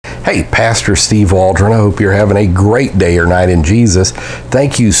Hey, Pastor Steve Waldron, I hope you're having a great day or night in Jesus.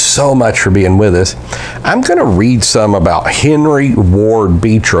 Thank you so much for being with us. I'm going to read some about Henry Ward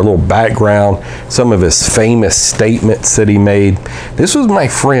Beecher, a little background, some of his famous statements that he made. This was my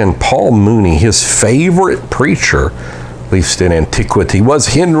friend Paul Mooney. His favorite preacher, at least in antiquity, was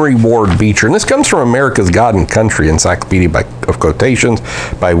Henry Ward Beecher. And this comes from America's God and Country Encyclopedia of Quotations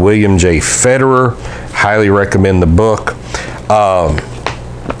by William J. Federer. Highly recommend the book.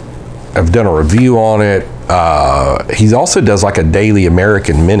 I've done a review on it. He also does like a daily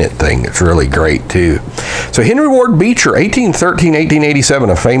American Minute thing. It's really great too. So Henry Ward Beecher,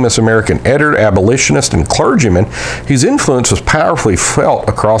 1813-1887, a famous American editor, abolitionist, and clergyman whose influence was powerfully felt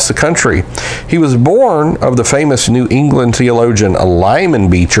across the country. He was born of the famous New England theologian Lyman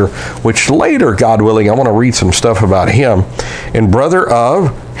Beecher, which later, God willing, I want to read some stuff about him, and brother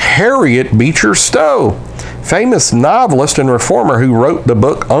of Harriet Beecher Stowe, famous novelist and reformer who wrote the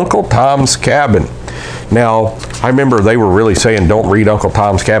book Uncle Tom's Cabin. Now, I remember they were really saying, don't read Uncle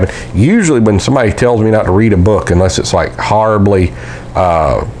Tom's Cabin. Usually when somebody tells me not to read a book, unless it's like horribly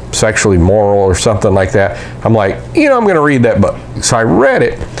sexually moral or something like that, I'm like, I'm going to read that book. So I read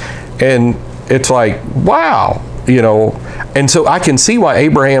it, and it's like, wow, And so I can see why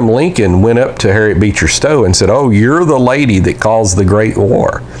Abraham Lincoln went up to Harriet Beecher Stowe and said, oh, you're the lady that caused the Great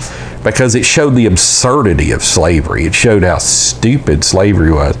War. Because it showed the absurdity of slavery. It showed how stupid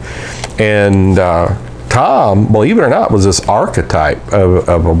slavery was. And Tom, believe it or not, was this archetype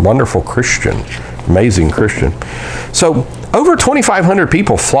of a wonderful Christian, amazing Christian. So over 2,500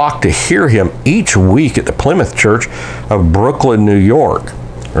 people flocked to hear him each week at the Plymouth Church of Brooklyn, New York.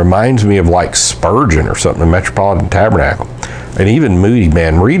 Reminds me of like Spurgeon or something, the Metropolitan Tabernacle. And even Moody,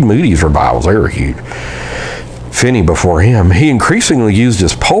 man, read Moody's revivals, they were huge. Finney before him. He increasingly used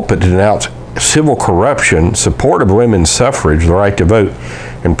his pulpit to denounce civil corruption, support of women's suffrage, the right to vote,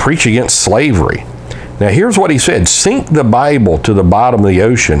 and preach against slavery. Now here's what he said: sink the Bible to the bottom of the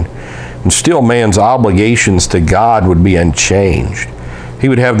ocean, and still man's obligations to God would be unchanged. He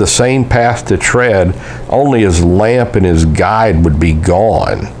would have the same path to tread, only his lamp and his guide would be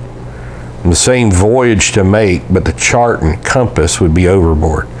gone. And the same voyage to make, but the chart and compass would be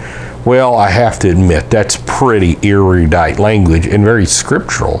overboard. Well, I have to admit, that's pretty erudite language and very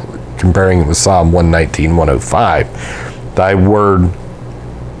scriptural, comparing it with Psalm 119, 105. Thy word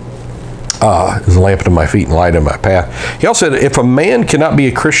is a lamp unto my feet and light unto my path. He also said, if a man cannot be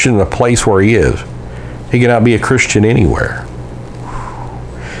a Christian in the place where he is, he cannot be a Christian anywhere.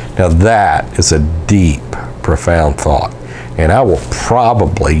 Now that is a deep, profound thought, and I will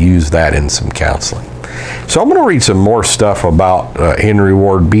probably use that in some counseling. So I'm going to read some more stuff about Henry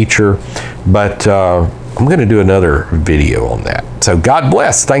Ward Beecher, but I'm going to do another video on that. So God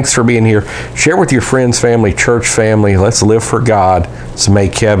bless. Thanks for being here. Share with your friends, family, church family. Let's live for God. Let's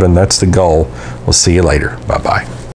make heaven. That's the goal. We'll see you later. Bye-bye.